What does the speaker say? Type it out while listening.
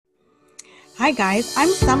Hi guys, I'm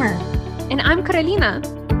Summer. And I'm Carolina.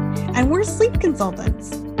 And we're sleep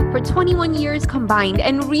consultants. For 21 years combined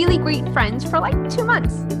and really great friends for like 2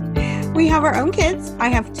 months. We have our own kids. I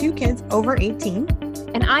have 2 kids over 18.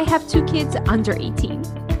 And I have 2 kids under 18.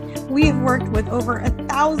 We have worked with over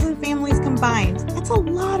 1,000 families combined. That's a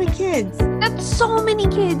lot of kids. That's so many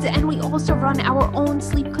kids. And we also run our own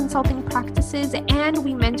sleep consulting practices and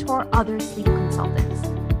we mentor other sleep consultants.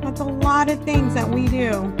 That's a lot of things that we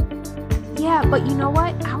do. Yeah, but you know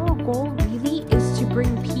what? Our goal really is to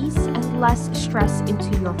bring peace and less stress into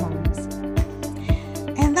your homes.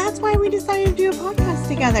 And that's why we decided to do a podcast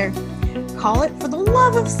together. Call it For the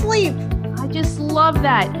Love of Sleep. I just love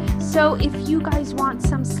that. So if you guys want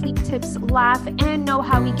some sleep tips, laugh, and know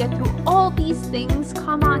how we get through all these things,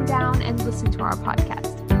 come on down and listen to our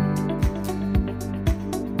podcast.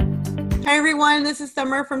 Hi everyone, this is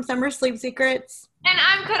Summer from Summer Sleep Secrets. And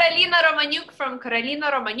I'm Carolina Romaniuk from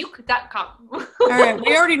carolinaromaniuk.com. All right,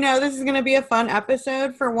 we already know this is going to be a fun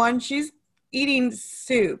episode. For one, she's eating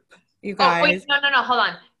soup, you guys. Oh, wait, no, hold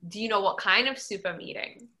on. Do you know what kind of soup I'm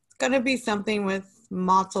eating? It's going to be something with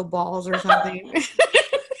matzo balls or something.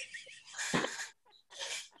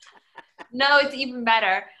 No, it's even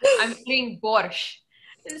better. I'm eating borscht.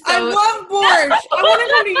 So, I love borscht. I want to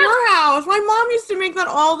go to your house. My mom used to make that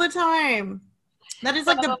all the time. That is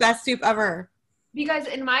like the best soup ever. Because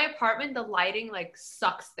in my apartment, the lighting like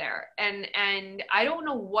sucks there. And I don't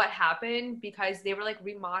know what happened because they were like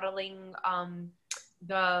remodeling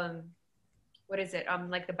the, what is it?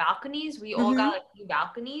 Like the balconies. We all got like new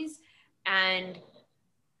balconies. And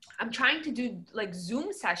I'm trying to do like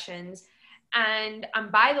Zoom sessions and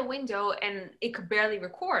I'm by the window and it could barely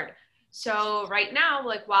record. So right now,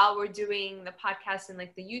 like while we're doing the podcast and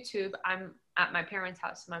like the YouTube, I'm at my parents'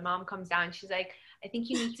 house. My mom comes down. She's like, I think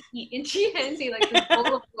you need to eat. And she hands me like this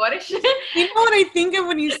bowl of borscht. You know what I think of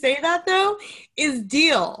when you say that though? Is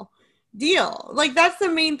dill. Like that's the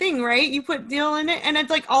main thing, right? You put dill in it and it's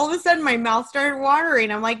like all of a sudden my mouth started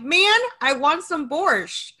watering. I'm like, man, I want some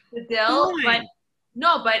borscht. The dill, but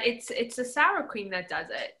it's the sour cream that does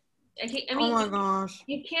it. I mean, oh my gosh.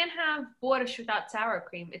 You can't have borscht without sour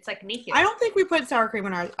cream. It's like naked. I don't think we put sour cream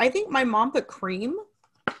in ours. I think my mom put cream.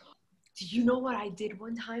 Do you know what I did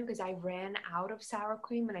one time? Because I ran out of sour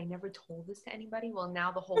cream and I never told this to anybody. Well,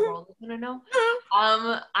 now the whole world is going to know.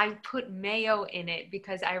 I put mayo in it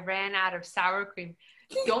because I ran out of sour cream.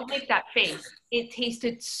 Don't make that face. It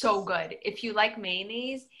tasted so good. If you like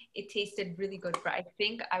mayonnaise, it tasted really good. But I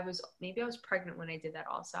think I was pregnant when I did that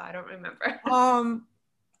also. I don't remember.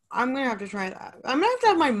 I'm going to have to try that. I'm going to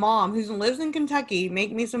have my mom, who lives in Kentucky,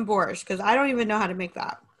 make me some borscht because I don't even know how to make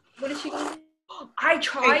that. What is she going to do? I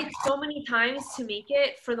tried so many times to make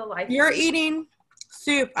it for the life. You're eating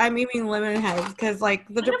soup. I'm eating lemon heads because like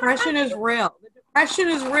the depression is real. The depression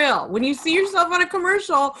is real. When you see yourself on a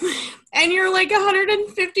commercial and you're like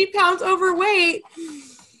 150 pounds overweight,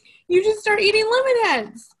 you just start eating lemon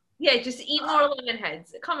heads. Yeah, just eat more lemon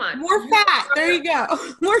heads. Come on. More fat. There you go.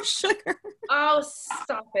 More sugar. Oh,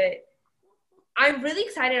 stop it. I'm really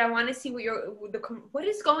excited. I want to see what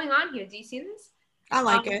is going on here. Do you see this? I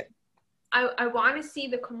like it. I want to see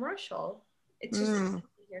the commercial. It's just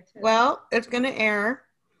here too. Well, it's going to air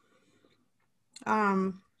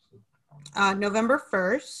November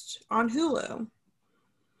 1st on Hulu.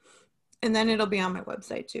 And then it'll be on my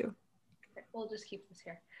website too. Okay, we'll just keep this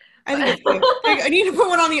here. I think it's cute. I need to put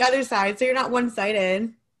one on the other side so you're not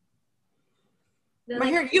one-sided. My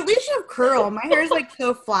hair, you at least you have curl. My hair is like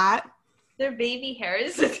so flat. They're baby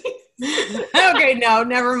hairs. Okay, no,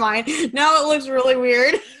 never mind. Now it looks really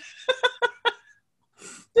weird.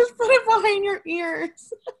 Just put it behind your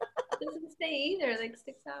ears. It doesn't stay either, like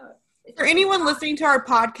sticks out. For anyone listening to our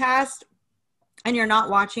podcast and you're not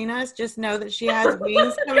watching us, just know that she has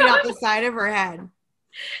wings coming out the side of her head.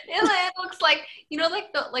 It looks like,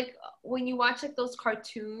 like when you watch like those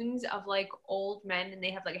cartoons of like old men and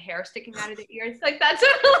they have like hair sticking out of their ears, like that's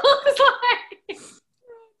what it looks like. It doesn't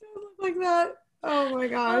look like that. Oh my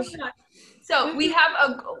gosh. Oh my God. So we have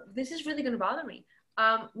this is really going to bother me.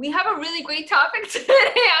 We have a really great topic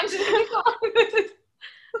today. I'm just going to go.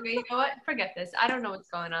 Okay, you know what? Forget this. I don't know what's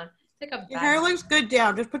going on. Your hair looks good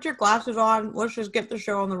down. Just put your glasses on. Let's just get the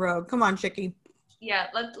show on the road. Come on, chickie. Yeah,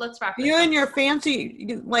 let's wrap it up. You and your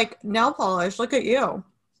fancy, like, nail polish. Look at you.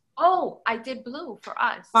 Oh, I did blue for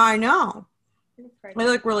us. I know. They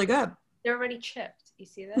look really good. They're already chipped. You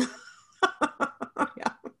see this? Yeah.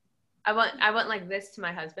 I went like this to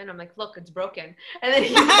my husband. I'm like, look, it's broken. And then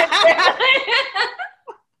he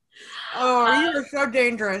oh, you are so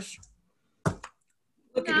dangerous.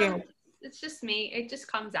 Look at you. It's just me. It just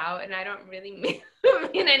comes out, and I don't really mean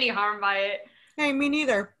any harm by it. Hey, me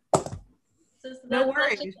neither. No that's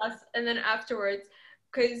worries. just us. And then afterwards,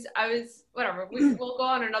 because whatever, we'll go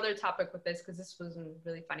on another topic with this because this wasn't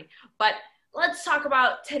really funny. But let's talk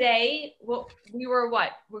about today. We're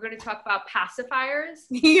going to talk about pacifiers.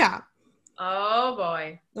 Yeah. Oh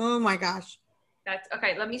boy. Oh my gosh. That's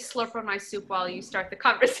okay. Let me slurp on my soup while you start the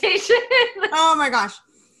conversation. Oh my gosh.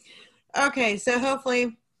 Okay, so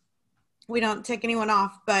hopefully we don't tick anyone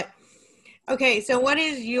off, but okay, so what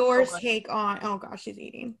is your take on, oh gosh, she's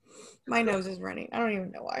eating. My nose is running. I don't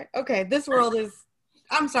even know why. Okay, this world is,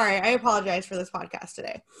 I'm sorry. I apologize for this podcast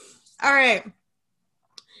today. All right.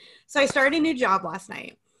 So I started a new job last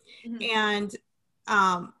night, and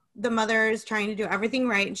the mother is trying to do everything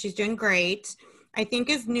right, and she's doing great. I think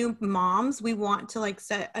as new moms, we want to like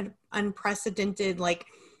set an unprecedented, like,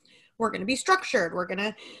 we're going to be structured. We're going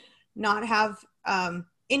to not have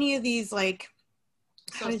any of these, like,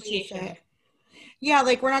 how did she say it? Yeah,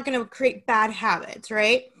 like, we're not going to create bad habits,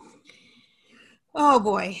 right? Oh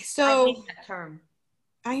boy. So I hate that term.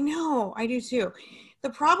 I know, I do too. The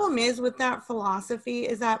problem is with that philosophy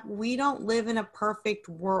is that we don't live in a perfect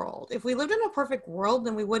world. If we lived in a perfect world,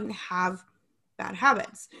 then we wouldn't have bad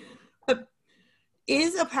habits. But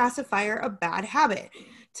is a pacifier a bad habit?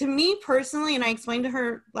 To me personally, and I explained to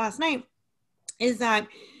her last night, is that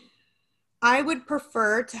I would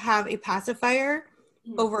prefer to have a pacifier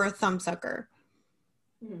over a thumbsucker.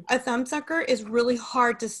 A thumbsucker is really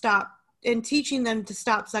hard to stop, and teaching them to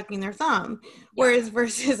stop sucking their thumb. Whereas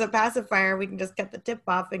versus a pacifier, we can just get the tip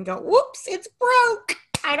off and go, whoops, it's broke.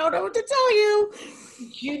 I don't know what to tell you.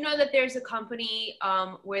 Do you know that there's a company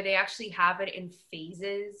where they actually have it in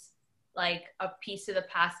phases? Like a piece of the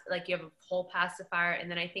like you have a whole pacifier,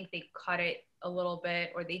 and then I think they cut it a little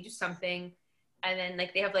bit, or they do something, and then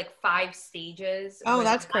like they have like 5 stages. Oh,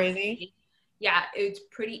 that's crazy. Yeah, it's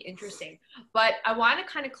pretty interesting. But I want to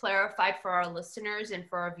kind of clarify for our listeners and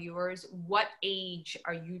for our viewers, what age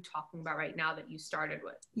are you talking about right now that you started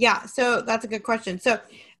with? Yeah, so that's a good question. So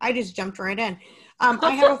I just jumped right in.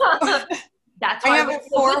 I have a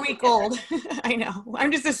 4-week-old. I know.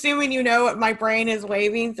 I'm just assuming you know what my brain is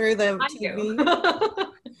waving through the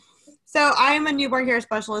TV. So I am a newborn care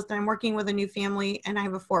specialist, and I'm working with a new family, and I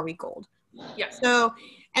have a 4-week-old. Yeah. So,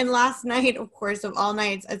 and last night, of course, of all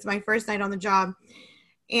nights, it's my first night on the job.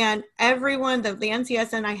 And everyone, the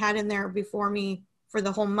NCSN I had in there before me for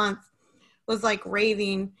the whole month was like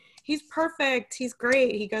raving, he's perfect. He's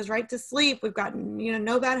great. He goes right to sleep. We've got,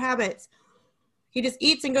 no bad habits. He just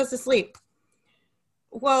eats and goes to sleep.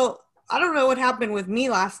 Well, I don't know what happened with me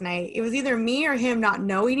last night. It was either me or him not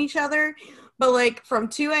knowing each other. But like from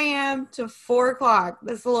 2 a.m. to 4 o'clock,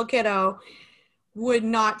 this little kiddo would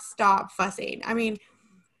not stop fussing. I mean,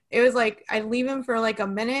 it was like I'd leave him for like a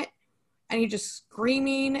minute and he's just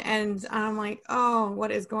screaming, and I'm like, oh,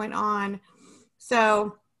 what is going on?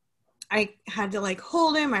 So I had to like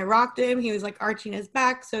hold him. I rocked him. He was like arching his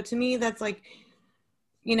back. So to me, that's like,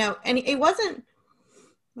 and it wasn't,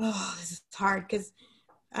 this is hard because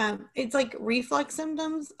it's like reflux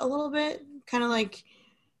symptoms a little bit, kind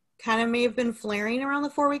of may have been flaring around the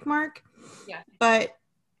 4-week mark. Yeah. But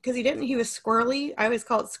because he was squirrely. I always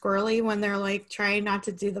call it squirrely when they're like trying not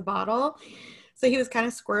to do the bottle. So he was kind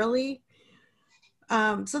of squirrely.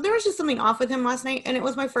 So there was just something off with him last night, and it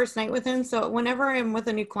was my first night with him. So whenever I'm with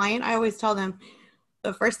a new client, I always tell them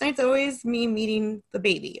the first night's always me meeting the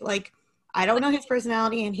baby. Like, I don't know his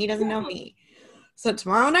personality and he doesn't know me. So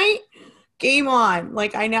tomorrow night, game on.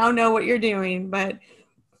 Like, I now know what you're doing, but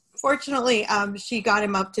fortunately, she got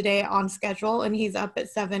him up today on schedule, and he's up at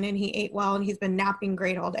 7, and he ate well, and he's been napping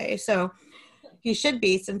great all day. So he should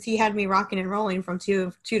be, since he had me rocking and rolling from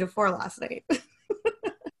 2 to 4 last night.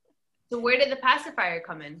 So where did the pacifier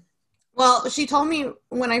come in? Well, she told me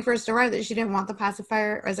when I first arrived that she didn't want the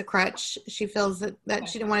pacifier as a crutch. She feels that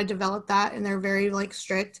she didn't want to develop that, and they're very like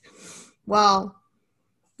strict. Well,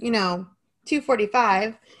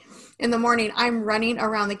 2:45 in the morning, I'm running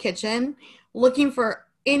around the kitchen looking for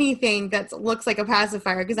anything that looks like a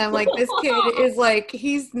pacifier, because I'm like, this kid is like,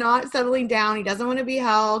 he's not settling down. He doesn't want to be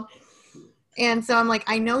held. And so I'm like,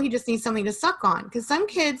 I know he just needs something to suck on, because some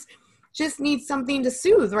kids just need something to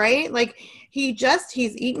soothe, right? Like he's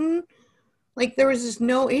eaten, like there was just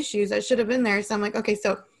no issues that should have been there. So I'm like, okay,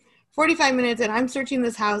 so 45 minutes and I'm searching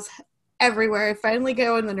this house everywhere. I finally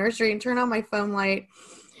go in the nursery and turn on my phone light,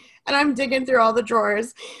 and I'm digging through all the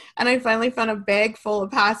drawers, and I finally found a bag full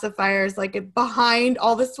of pacifiers, like behind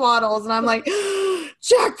all the swaddles. And I'm like,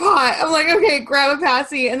 jackpot. I'm like, okay, grab a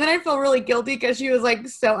passy. And then I feel really guilty because she was like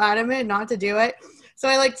so adamant not to do it. So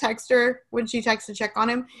I like text her when she texts to check on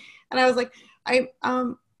him. And I was like, I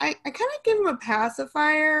kind of give him a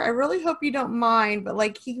pacifier. I really hope you don't mind, but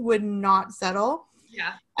like he would not settle.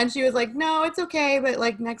 Yeah. And she was like, no, it's okay, but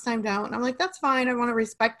like next time don't. And I'm like, that's fine. I want to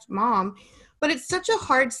respect mom. But it's such a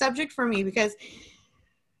hard subject for me because,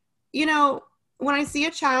 you know, when I see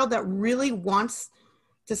a child that really wants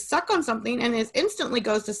to suck on something and is instantly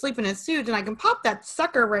goes to sleep and is soothed, and I can pop that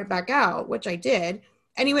sucker right back out, which I did,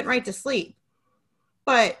 and he went right to sleep.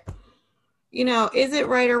 But, you know, is it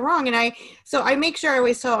right or wrong? And I make sure I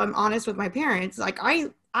always tell I'm honest with my parents. Like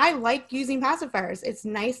I like using pacifiers. It's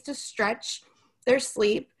nice to stretch their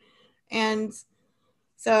sleep. And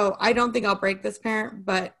so I don't think I'll break this parent,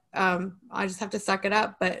 but I just have to suck it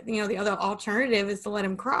up. But, you know, the other alternative is to let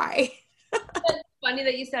him cry. It's funny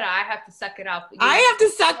that you said I have to suck it up. I have to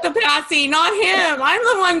suck the passy, not him. I'm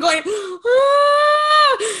the one going,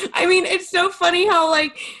 ah! I mean, it's so funny how,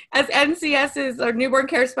 like, as NCSs or newborn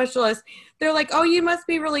care specialists, they're like, oh, you must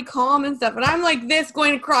be really calm and stuff. And I'm like this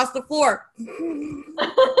going across the floor.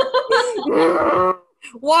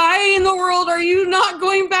 Why in the world are you not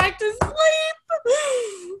going back to sleep?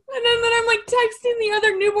 And then I'm like texting the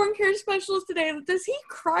other newborn care specialist today. Does he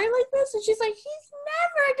cry like this? And she's like, he's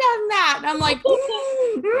never done that. And I'm like,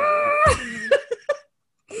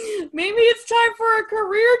 maybe it's time for a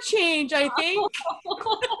career change, I think.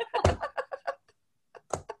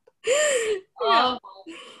 Yeah.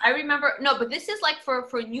 I remember, no, but this is like for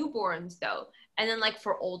newborns though. And then like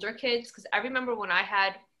for older kids, because I remember when I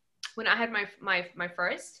had my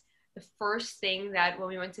first, the first thing that when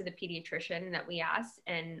we went to the pediatrician that we asked,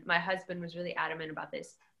 and my husband was really adamant about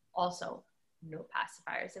this, also no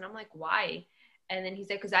pacifiers. And I'm like, why? And then he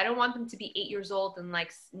said, because I don't want them to be 8 years old and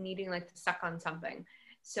like needing like to suck on something.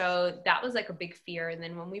 So that was like a big fear. And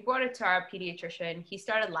then when we brought it to our pediatrician, he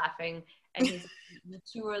started laughing, and he's like, you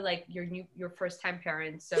two are like your first time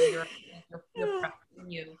parents, so you're prepping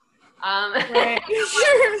you. Right.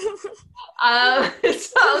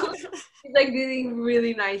 So he's like really,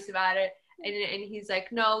 really nice about it. And he's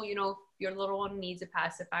like, no, you know, your little one needs a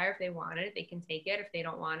pacifier. If they want it, they can take it. If they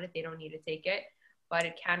don't want it, they don't need to take it, but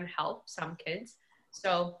it can help some kids.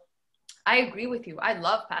 So I agree with you. I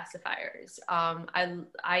love pacifiers.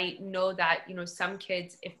 I know that, you know, some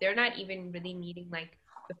kids, if they're not even really needing like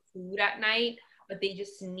the food at night, but they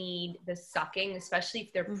just need the sucking, especially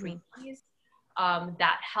if they're preemies,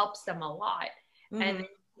 that helps them a lot. And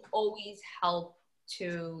always help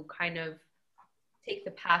to kind of take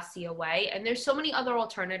the passy away. And there's so many other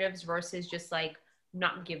alternatives versus just like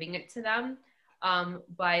not giving it to them.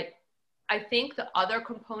 But I think the other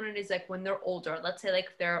component is like when they're older, let's say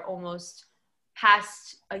like they're almost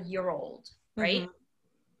past a year old, right?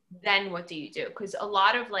 Then what do you do? Because a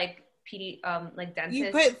lot of like like dentists,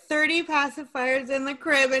 you put 30 pacifiers in the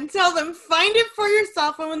crib and tell them find it for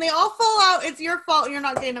yourself, and when they all fall out, it's your fault. You're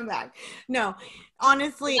not getting them back. No,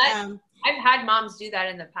 honestly, I've had moms do that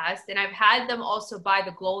in the past, and I've had them also buy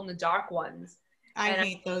the glow in the dark ones. I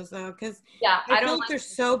hate those though, because I feel like they're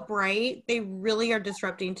so bright. They really are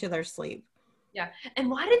disrupting to their sleep. Yeah,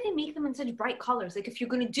 and why did they make them in such bright colors? Like, if you're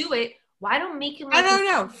gonna do it, why don't make it? Like, I don't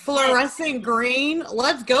know, fluorescent green.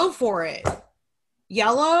 Let's go for it.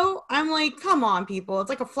 Yellow. I'm like, come on, people. It's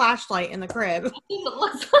like a flashlight in the crib. It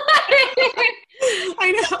looks like.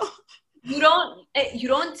 I know. You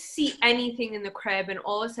don't see anything in the crib, and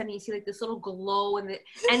all of a sudden you see like this little glow, and it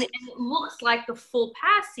looks like the full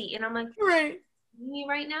passy, and I'm like, right. Me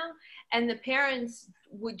right now. And the parents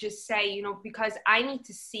would just say, you know, because I need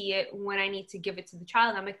to see it when I need to give it to the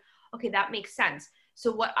child. I'm like, okay, that makes sense.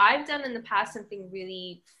 So what I've done in the past, something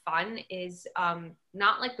really fun, is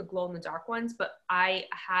not like the glow in the dark ones, but I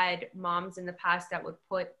had moms in the past that would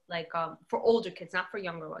put like for older kids, not for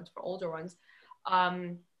younger ones, for older ones,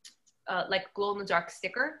 like glow in the dark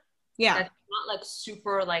sticker. Yeah. That's not like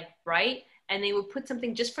super like bright, and they would put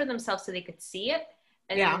something just for themselves so they could see it,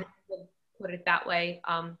 and then they would put it that way.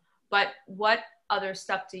 But what other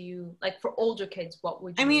stuff do you like for older kids? What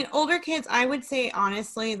would you? I mean, older kids, I would say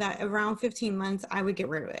honestly that around 15 months, I would get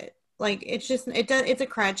rid of it. Like, it's just, it's a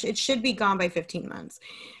crutch. It should be gone by 15 months.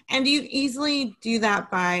 And you easily do that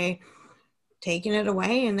by taking it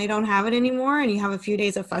away and they don't have it anymore, and you have a few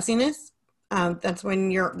days of fussiness. That's when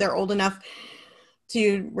they're old enough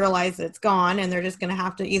to realize it's gone, and they're just going to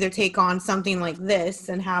have to either take on something like this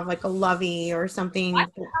and have like a lovey or something. Why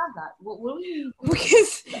do you have that? What do you?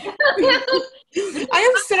 Because I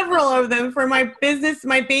have several of them for my business,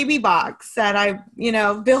 my baby box that I,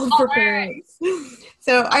 build for parents.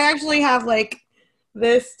 So I actually have like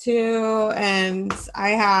this too, and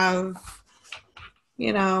I have,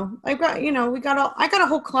 I got a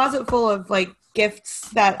whole closet full of like gifts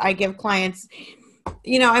that I give clients.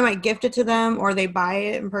 I might gift it to them, or they buy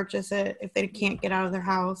it and purchase it if they can't get out of their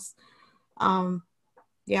house. So.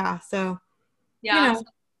 Yeah.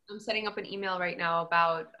 I'm setting up an email right now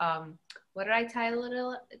about what did I title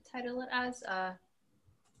it as?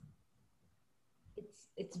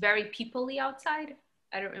 It's very people-y outside.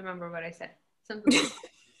 I don't remember what I said. Something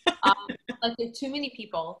like there's too many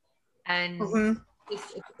people, and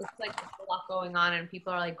it's like there's a lot going on, and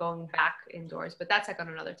people are like going back indoors. But that's like on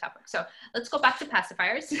another topic. So let's go back to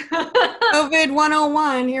pacifiers. COVID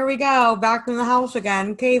 101. Here we go. Back in the house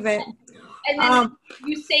again. Cave it. And then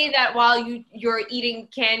you say that while you're eating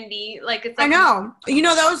candy, like it's like, I know. You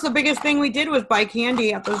know, that was the biggest thing we did was buy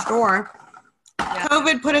candy at the store. Yeah.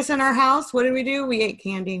 COVID put us in our house. What did we do? We ate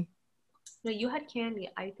candy. No, you had candy.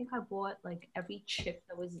 I think I bought like every chip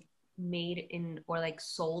that was made in or like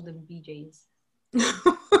sold in BJ's.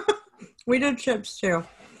 We did chips too.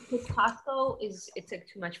 Because Costco it's like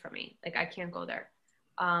too much for me. Like I can't go there.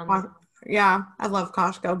 Yeah, I love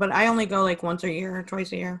Costco, but I only go like once a year or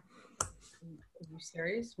twice a year. Are you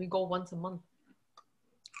serious? We go once a month.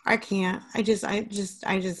 I can't. I don't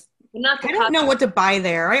Costco. know what to buy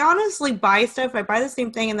there. I honestly buy stuff. I buy the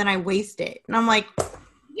same thing and then I waste it. And I'm like,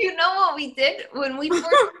 you know what we did when we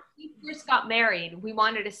first got married? We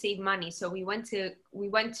wanted to save money, so we went to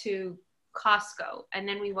Costco, and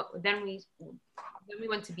then we went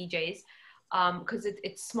to BJ's because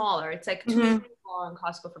it's smaller. It's like too small in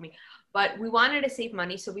Costco for me. But we wanted to save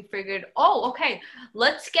money, so we figured, oh, okay,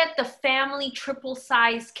 let's get the family triple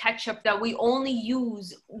size ketchup that we only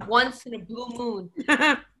use once in a blue moon.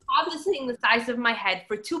 Have this thing the size of my head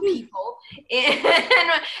for 2 people,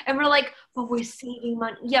 and we're like, but we're saving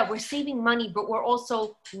money. Yeah, we're saving money, but we're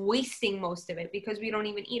also wasting most of it because we don't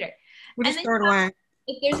even eat it. We just throw it away.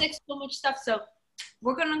 There's like so much stuff, so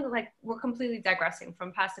we're completely digressing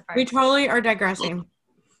from pacifiers. We totally are digressing.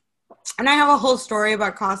 And I have a whole story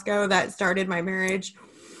about Costco that started my marriage,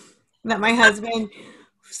 that my husband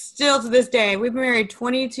still to this day, we've been married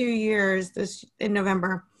 22 years in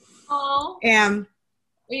November. Oh. And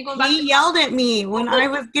he yelled at me when I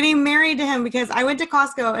was getting married to him because I went to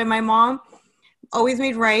Costco and my mom always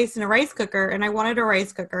made rice in a rice cooker and I wanted a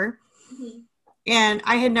rice cooker. Mm-hmm. And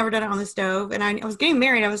I had never done it on the stove. And I was getting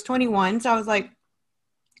married. I was 21. So I was like,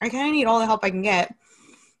 I kind of need all the help I can get.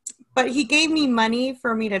 But he gave me money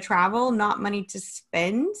for me to travel, not money to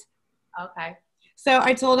spend. Okay. So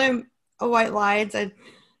I told him a white lie and said,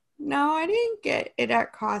 no, I didn't get it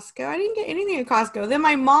at Costco. I didn't get anything at Costco. Then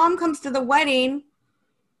my mom comes to the wedding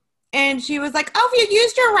and she was like, oh, have you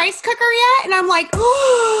used your rice cooker yet? And I'm like,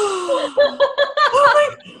 oh.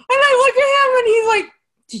 And I look at him and he's like,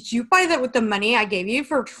 did you buy that with the money I gave you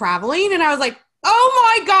for traveling? And I was like,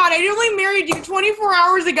 oh my God, I only married you 24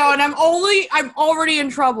 hours ago and I'm already in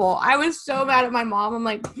trouble. I was so mad at my mom. I'm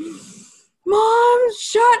like, Mom,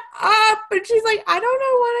 shut up. And she's like, I don't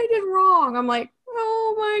know what I did wrong. I'm like,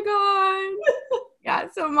 oh my God. Yeah,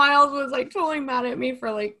 so Miles was like totally mad at me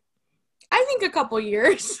for like, I think a couple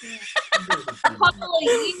years. A couple of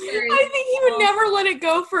years. I think he would never let it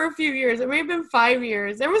go for a few years. It may have been 5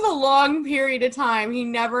 years. There was a long period of time he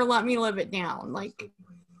never let me live it down. Like,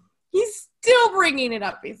 he's still bringing it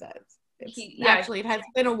up, he says. Actually, it has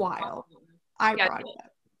been a while. I brought it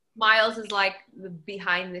up. Miles is like the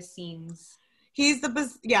behind the scenes. He's the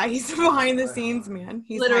behind the scenes man.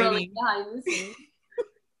 He's literally behind the scenes.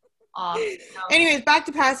 Anyways, back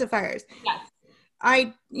to pacifiers. Yes.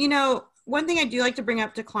 One thing I do like to bring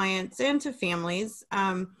up to clients and to families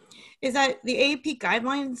is that the AAP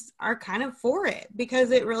guidelines are kind of for it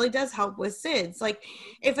because it really does help with SIDS. Like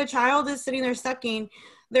if a child is sitting there sucking,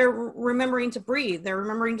 they're remembering to breathe, they're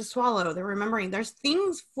remembering to swallow, they're remembering there's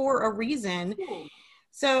things for a reason.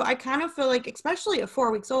 So I kind of feel like, especially at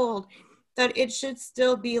 4 weeks old, that it should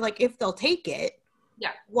still be like, if they'll take it,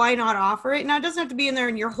 why not offer it? Now it doesn't have to be in there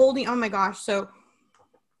and you're holding, oh my gosh. So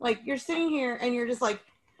like you're sitting here and you're just like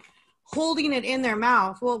holding it in their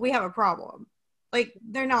mouth. Well, we have a problem. Like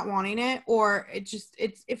they're not wanting it, or it's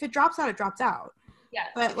if it drops out, it drops out. Yeah.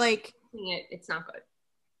 But like it's not good.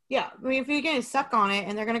 Yeah. I mean, if you're going to suck on it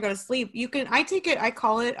and they're going to go to sleep, I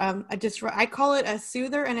call it a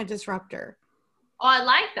soother and a disruptor. Oh, I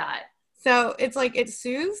like that. So it's like it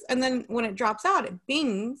soothes, and then when it drops out, it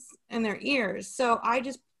bings in their ears. So I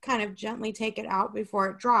just kind of gently take it out before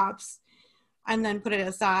it drops and then put it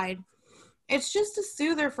aside. It's just a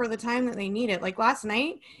soother for the time that they need it. Like last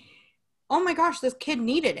night, oh my gosh, this kid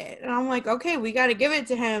needed it. And I'm like, okay, we got to give it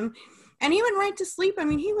to him. And he went right to sleep. I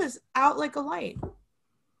mean, he was out like a light.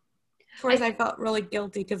 Of course, I felt really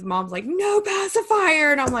guilty because Mom's like, no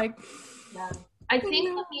pacifier. And I'm like, yeah. I think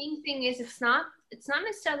the main thing is it's not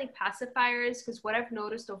necessarily pacifiers, because what I've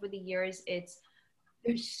noticed over the years,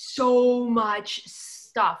 there's so much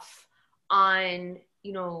stuff on,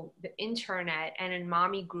 the internet and in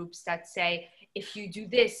mommy groups that say if you do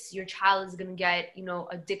this, your child is going to get, you know,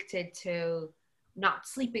 addicted to not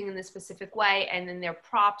sleeping in this specific way. And then they're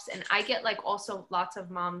props. And I get like also lots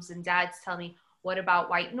of moms and dads tell me, what about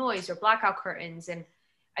white noise or blackout curtains? And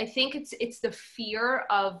I think it's the fear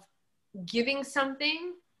of giving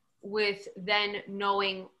something with then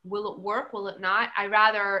knowing, will it work? Will it not? I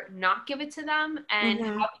rather not give it to them and have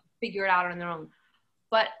them figure it out on their own.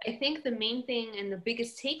 But I think the main thing and the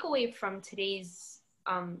biggest takeaway from today's,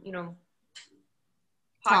 you know,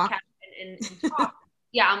 podcast and talk.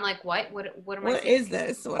 Yeah, I'm like, what am I? What is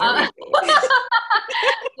this? What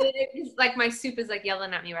It's like my soup is like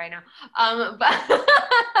yelling at me right now.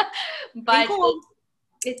 But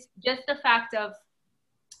it's just the fact of,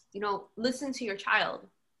 you know, listen to your child,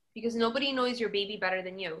 because nobody knows your baby better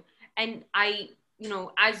than you. And you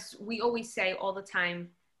know, as we always say all the time,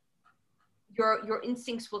 your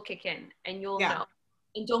instincts will kick in and you'll know.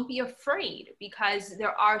 And don't be afraid, because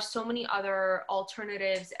there are so many other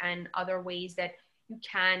alternatives and other ways that you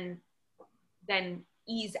can then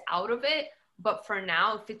ease out of it. But for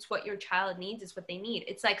now, if it's what your child needs, it's what they need.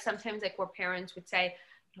 It's like sometimes like where parents would say,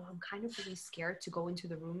 you know, I'm kind of really scared to go into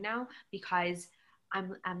the room now because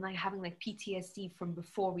I'm like having like PTSD from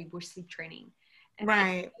before we were sleep training. And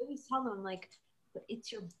I always tell them like, but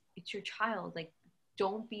it's your child. Like,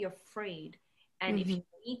 don't be afraid. And if you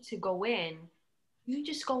need to go in, you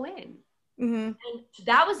just go in. And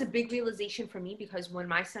that was a big realization for me, because when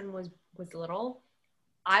my son was little,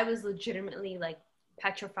 I was legitimately like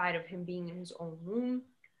petrified of him being in his own room.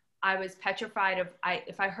 I was petrified of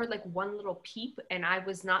if I heard like one little peep and I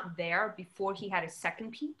was not there before he had a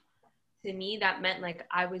second peep, to me that meant like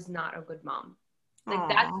I was not a good mom. Like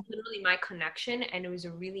that's literally my connection, and it was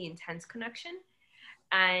a really intense connection.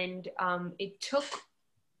 And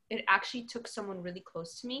it actually took someone really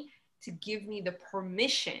close to me to give me the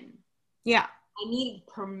permission. Yeah. I needed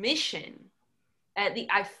permission.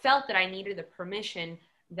 I felt that I needed the permission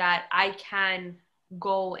that I can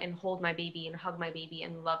go and hold my baby and hug my baby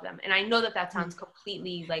and love them. And I know that sounds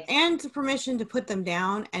completely like... And permission to put them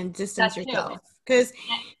down and distance yourself. Because...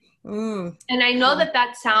 And I know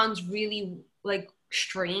that sounds really like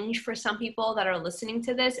strange for some people that are listening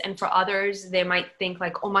to this. And for others, they might think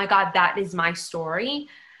like, oh my God, that is my story.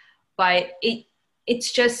 But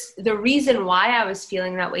it's just the reason why I was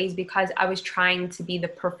feeling that way is because I was trying to be the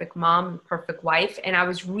perfect mom, perfect wife. And I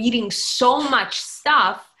was reading so much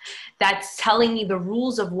stuff that's telling me the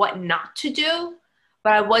rules of what not to do,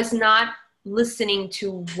 but I was not listening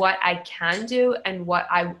to what I can do and what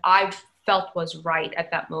I felt was right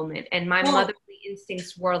at that moment. And my motherly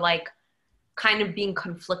instincts were like kind of being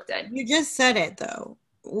conflicted. You just said it though.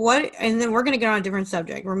 And then we're going to get on a different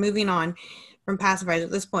subject. We're moving on from pacifiers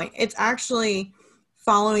at this point. It's actually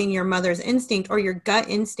following your mother's instinct or your gut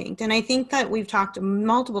instinct. And I think that we've talked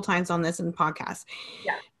multiple times on this in the podcast,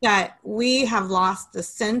 that we have lost the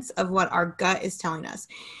sense of what our gut is telling us.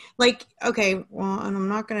 Like, okay, well, and I'm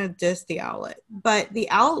not going to diss the outlet, but the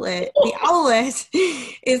outlet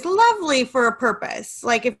is lovely for a purpose.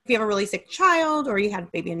 Like if you have a really sick child or you had a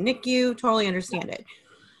baby in NICU, totally understand it.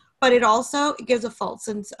 But it gives a false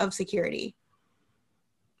sense of security.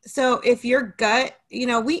 So if your gut, you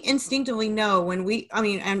know, we instinctively know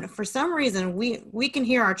and for some reason we can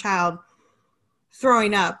hear our child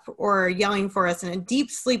throwing up or yelling for us in a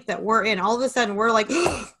deep sleep that we're in. All of a sudden we're like,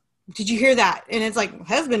 oh, did you hear that? And it's like,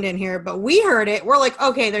 husband didn't hear it, but we heard it. We're like,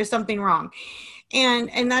 okay, there's something wrong.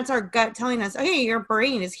 And that's our gut telling us, hey, your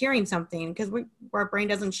brain is hearing something, because our brain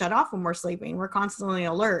doesn't shut off when we're sleeping. We're constantly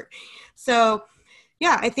alert. So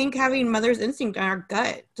yeah, I think having mother's instinct in our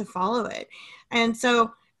gut to follow it. And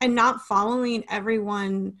not following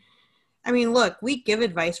everyone. I mean, look, we give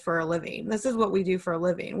advice for a living. This is what we do for a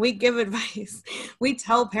living. We give advice. We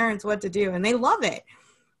tell parents what to do, and they love it.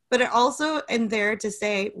 But it also in there to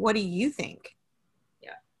say, what do you think?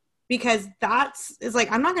 Yeah. Because it's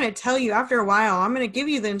like, I'm not going to tell you after a while. I'm going to give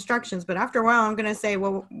you the instructions, but after a while, I'm going to say,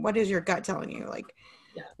 well, what is your gut telling you? Like,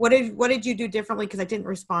 what did you do differently? Because I didn't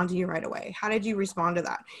respond to you right away. How did you respond to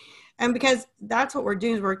that? And because that's what we're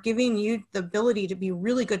doing, is we're giving you the ability to be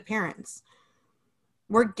really good parents.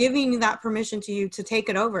 We're giving that permission to you to take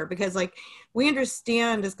it over, because like we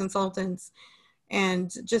understand as consultants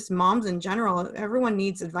and just moms in general, everyone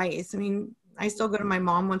needs advice. I mean, I still go to my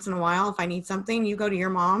mom once in a while. If I need something, you go to your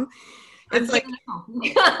mom. It's like,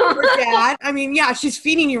 your dad. I mean, yeah, she's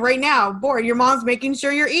feeding you right now. Boy, your mom's making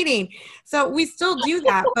sure you're eating. So we still do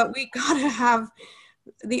that, but we gotta have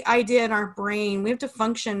the idea in our brain. We have to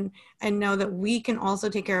function and know that we can also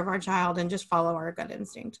take care of our child and just follow our gut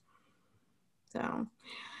instinct.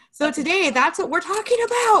 So today, that's what we're talking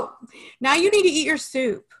about. Now you need to eat your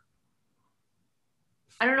soup.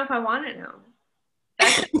 I don't know if I want it now.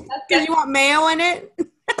 Because you want mayo in it?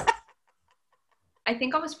 I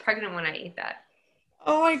think I was pregnant when I ate that.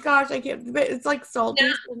 Oh my gosh, I can't. But it's like salty,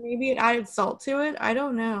 so maybe it added salt to it. I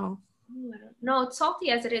don't know. No, it's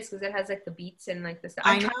salty as it is because it has like the beets and like this.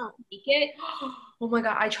 I know. Tried to make it. Oh my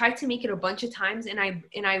god! I tried to make it a bunch of times and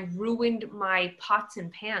I ruined my pots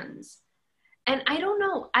and pans. And I don't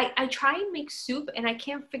know. I try and make soup and I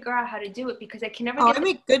can't figure out how to do it because I can never. I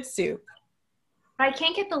make good soup. But I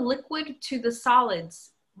can't get the liquid to the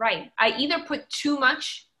solids right. I either put too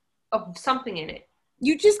much of something in it.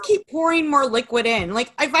 You just keep pouring more liquid in.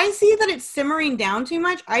 Like if I see that it's simmering down too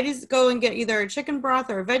much, I just go and get either a chicken broth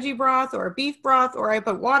or a veggie broth or a beef broth, or I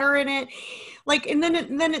put water in it. Like and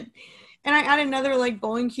I add another like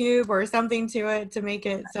bowling cube or something to it to make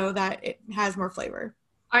it so that it has more flavor.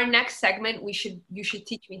 Our next segment, you should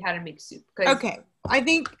teach me how to make soup. Okay. I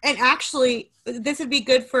think, and actually this would be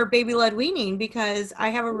good for baby-led weaning because I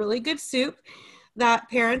have a really good soup that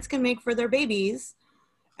parents can make for their babies.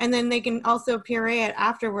 And then they can also puree it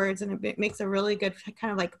afterwards, and it makes a really good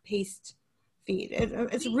kind of like paste feed.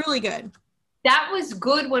 It's really good. That was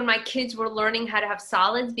good when my kids were learning how to have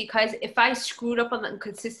solids, because if I screwed up on the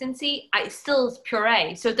consistency, I still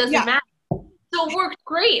puree. So it doesn't matter. So it worked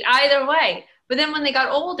great either way. But then when they got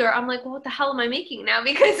older, I'm like, well, what the hell am I making now?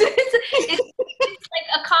 Because it's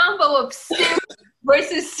like a combo of soup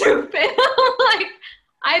versus soup. And I'm like,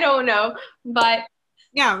 I don't know. But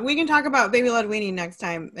yeah, we can talk about baby-led weaning next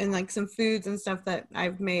time and like some foods and stuff that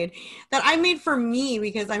I've made for me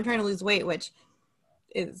because I'm trying to lose weight, which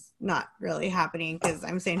is not really happening because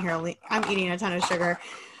I'm sitting here, I'm eating a ton of sugar.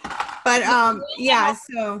 But yeah,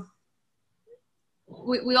 so.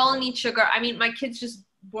 We all need sugar. I mean, my kids just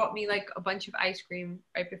bought me like a bunch of ice cream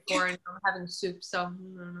right before and I'm having soup, so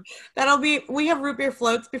we have root beer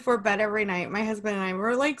floats before bed every night. My husband and I,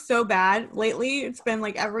 we're like so bad lately. It's been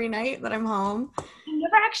like every night that I'm home. I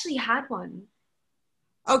never actually had one.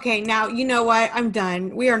 Okay, now you know what? I'm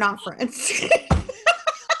done. We are not friends.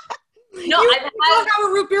 No, I've had a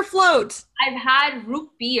root beer float. I've had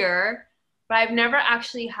root beer, but I've never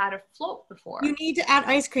actually had a float before. You need to add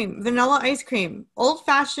ice cream, vanilla ice cream,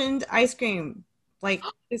 old-fashioned ice cream. Like,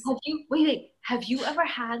 have you ever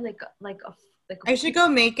had like a I should go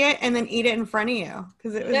make it and then eat it in front of you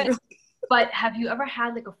because it was really. But have you ever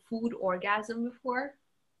had like a food orgasm before?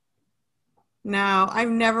 No,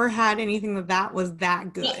 I've never had anything that was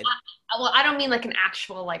that good. I don't mean like an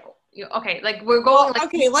actual like. Okay, like we're going.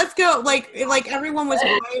 Okay, let's go. Like everyone was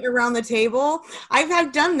right around the table.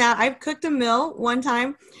 I've done that. I've cooked a meal one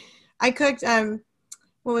time. I cooked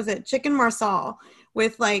what was it? Chicken marsala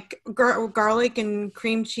with like garlic and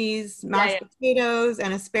cream cheese, mashed potatoes,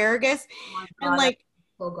 and asparagus. Oh God, and like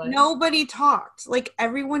so nobody talked. Like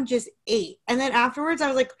everyone just ate. And then afterwards I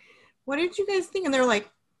was like, what did you guys think? And they're like,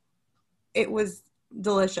 it was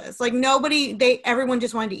delicious. Like everyone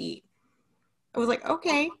just wanted to eat. I was like,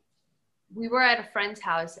 okay. We were at a friend's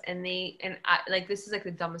house and I this is like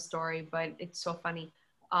the dumbest story, but it's so funny.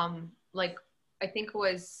 Like I think it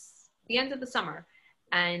was the end of the summer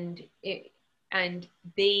and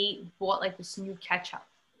they bought like this new ketchup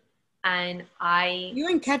and you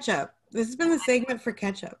and ketchup. This has been the segment for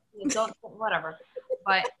ketchup. Whatever.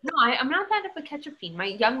 But no, I'm not that of a ketchup fiend. My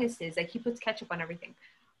youngest is like, he puts ketchup on everything.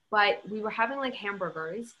 But we were having like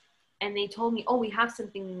hamburgers and they told me, oh, we have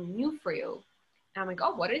something new for you. And I'm like,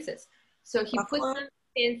 oh, what is this? So he put some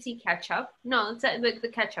fancy ketchup. No, it's the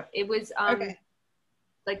ketchup. It was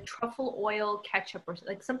like truffle oil ketchup or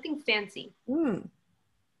like something fancy. Mm.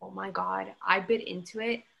 Oh my God. I bit into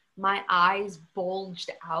it. My eyes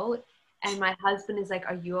bulged out. And my husband is like,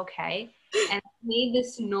 are you okay? And I made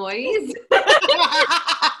this noise.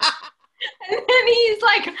 And then he's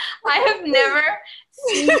like, I have never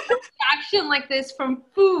seen a reaction like this from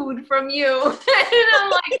food from you. And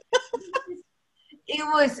I'm like, it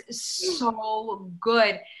was so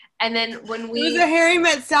good. And then it was a Harry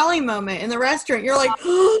Met Sally moment in the restaurant. You're like,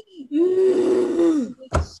 it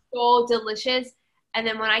was so delicious. And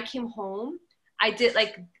then when I came home, I did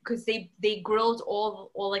like, because they grilled all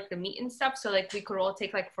like the meat and stuff, so like we could all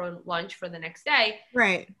take like for lunch for the next day.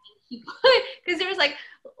 Right. Because there was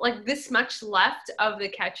like this much left of the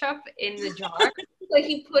ketchup in the jar. So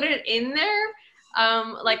he put it in there.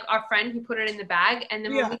 Like our friend, he put it in the bag, and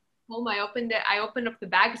then when we came home, I opened up the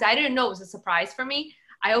bag because I didn't know it was a surprise for me.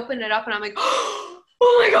 I opened it up and I'm like, oh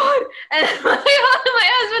my God! And my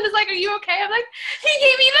husband is like, are you okay? I'm like, he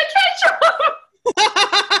gave me the ketchup.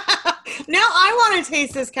 Now I want to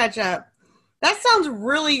taste this ketchup. That sounds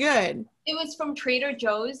really good. It was from Trader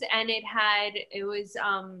Joe's and it was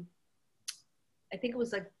I think it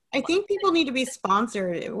was like I think people need to be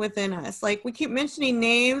sponsored within us. Like we keep mentioning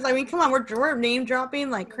names. I mean, come on, we're name dropping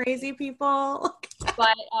like crazy people.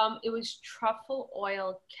 But it was truffle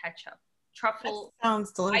oil ketchup. Truffle. That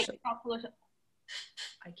sounds delicious.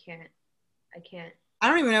 I can't. I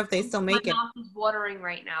don't even know if they still make it. My mouth is watering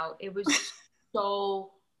right now. It was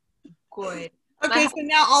so good. Okay, so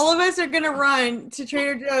now all of us are gonna run to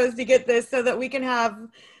Trader Joe's to get this so that we can have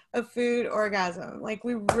a food orgasm. Like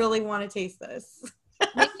we really want to taste this.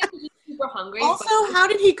 Maybe I'm just super hungry. Also, how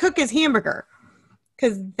did he cook his hamburger?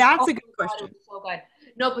 Because that's a good question. It was so good.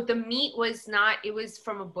 No, but the meat was not. It was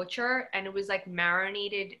from a butcher, and it was like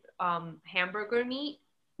marinated hamburger meat.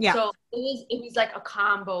 Yeah. So it was like a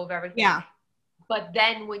combo of everything. Yeah. But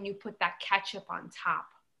then when you put that ketchup on top.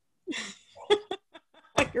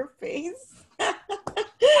 Your face.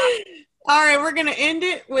 All right, we're gonna end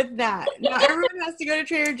it with that. Now everyone has to go to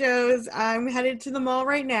Trader Joe's. I'm headed to the mall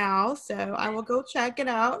right now, so I will go check it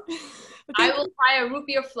out. I will try a root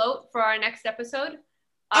beer float for our next episode.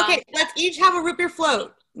 Okay, let's each have a root beer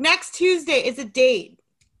float. Next Tuesday is a date.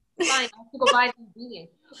 Fine, I have to go buy the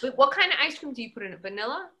ingredients. But what kind of ice cream do you put in it?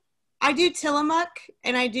 Vanilla? I do Tillamook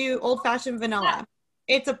and I do old fashioned vanilla.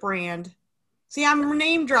 Yeah. It's a brand. See, I'm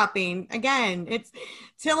name dropping again. It's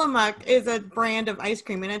Tillamook is a brand of ice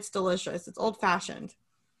cream and it's delicious. It's old fashioned.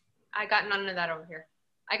 I got none of that over here.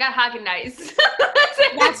 I got Häagen-Dazs.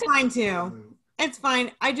 That's fine too. It's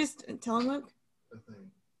fine. I just Tillamook.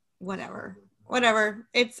 Whatever.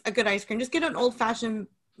 It's a good ice cream. Just get an old fashioned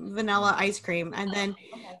vanilla ice cream and then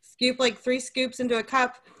scoop like 3 scoops into a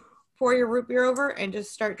cup. Pour your root beer over and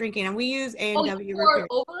just start drinking. And we use A&W root beer.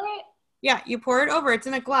 Over it? Yeah, you pour it over. It's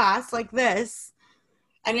in a glass like this.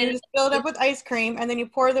 And you just fill it up with ice cream. And then you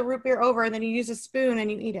pour the root beer over. And then you use a spoon and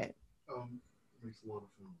you eat it. It makes a lot of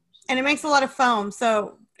foam. And it makes a lot of foam.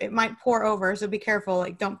 So it might pour over. So be careful.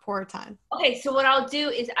 Like, don't pour a ton. Okay, so what I'll do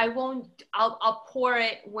is I'll pour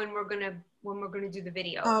it when we're gonna do the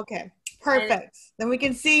video. Okay. Perfect. Then we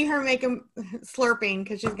can see her make them slurping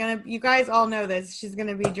because you guys all know this. She's going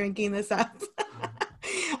to be drinking this up.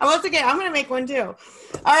 Well, it's okay. I'm going to make one too.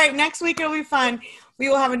 All right. Next week it'll be fun. We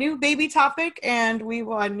will have a new baby topic and we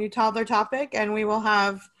will have a new toddler topic and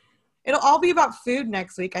it'll all be about food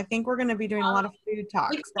next week. I think we're going to be doing a lot of food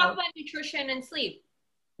talk. We can talk about nutrition and sleep.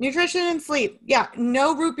 Nutrition and sleep. Yeah.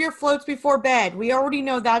 No root beer floats before bed. We already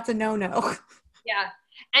know that's a no-no. Yeah.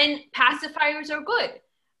 And pacifiers are good.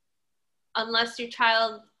 Unless your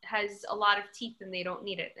child has a lot of teeth and they don't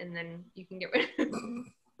need it, and then you can get rid of it.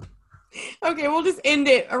 Okay, we'll just end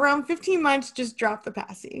it. Around 15 months, just drop the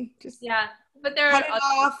passy. But there cut it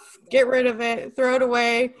off, get rid of it, throw it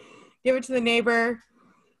away, give it to the neighbor,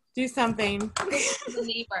 do something. The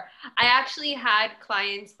neighbor. I actually had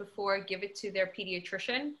clients before give it to their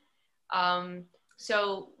pediatrician.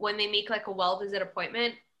 So when they make like a well-visit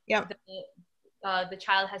appointment, the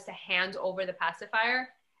child has to hand over the pacifier.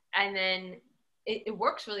 And then it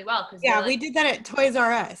works really well. We did that at Toys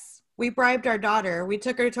R Us. We bribed our daughter. We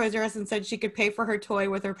took her to Toys R Us and said she could pay for her toy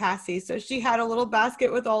with her passies. So she had a little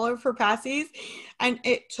basket with all of her passies. And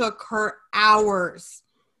it took her hours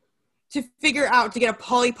to figure out to get a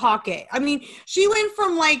Polly Pocket. I mean, she went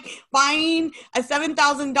from like buying a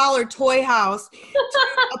 $7,000 toy house to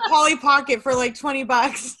a Polly Pocket for like $20. A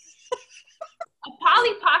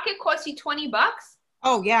Polly Pocket costs you $20?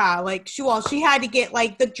 Oh yeah, like she had to get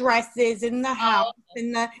like the dresses in the house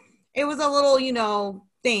and it was a little,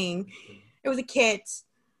 thing. It was a kit.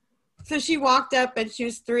 So she walked up and she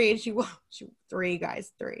was 3 and she was 3,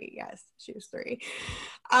 guys, 3. Yes, she was 3.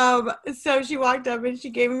 So she walked up and she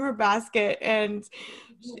gave him her basket and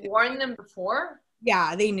you warned them before?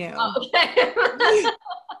 Yeah, they knew. Oh, okay.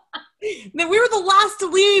 Then we were the last to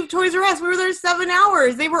leave Toys R Us. We were there 7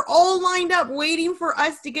 hours. They were all lined up waiting for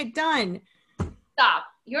us to get done. Stop.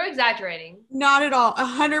 You're exaggerating. Not at all.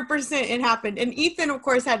 100% it happened. And Ethan, of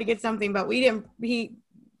course, had to get something, but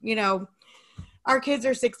our kids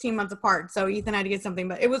are 16 months apart. So Ethan had to get something,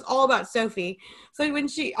 but it was all about Sophie. So when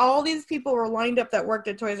all these people were lined up that worked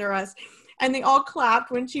at Toys R Us and they all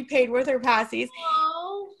clapped when she paid with her passies.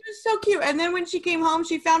 Oh. It was so cute. And then when she came home,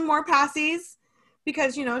 she found more passies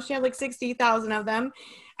because, she had like 60,000 of them.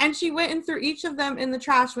 And she went and threw each of them in the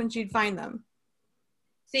trash when she'd find them.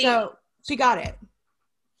 So she got it.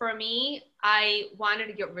 For me, I wanted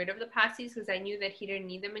to get rid of the passies because I knew that he didn't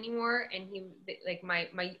need them anymore. And he, like my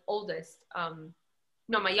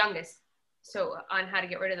youngest, so on how to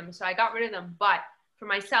get rid of them. So I got rid of them. But for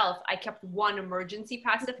myself, I kept one emergency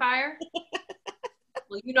pacifier.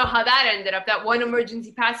 Well, you know how that ended up. That one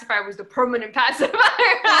emergency pacifier was the permanent pacifier.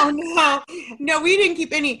 Oh no. No, we didn't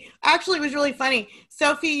keep any. Actually, it was really funny.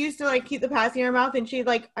 Sophie used to like keep the passy in her mouth, and she'd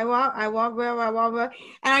like, I want, and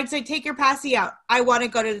I'd say, take your passy out. I want to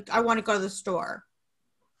go to the store.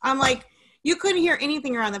 I'm like, you couldn't hear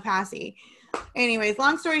anything around the passy. Anyways,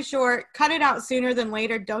 long story short, cut it out sooner than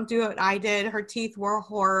later. Don't do what I did. Her teeth were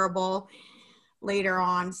horrible later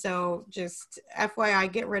on, so just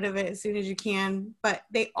FYI, get rid of it as soon as you can, but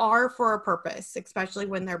they are for a purpose, especially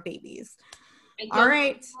when they're babies. All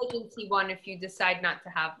right, emergency one if you decide not to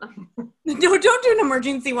have them. No, don't do an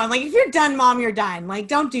emergency one. Like, if you're done, Mom, you're done. Like,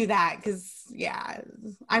 don't do that, because yeah,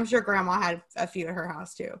 I'm sure Grandma had a few at her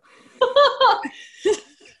house too.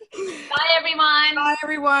 Bye everyone. Bye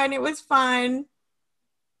everyone, it was fun.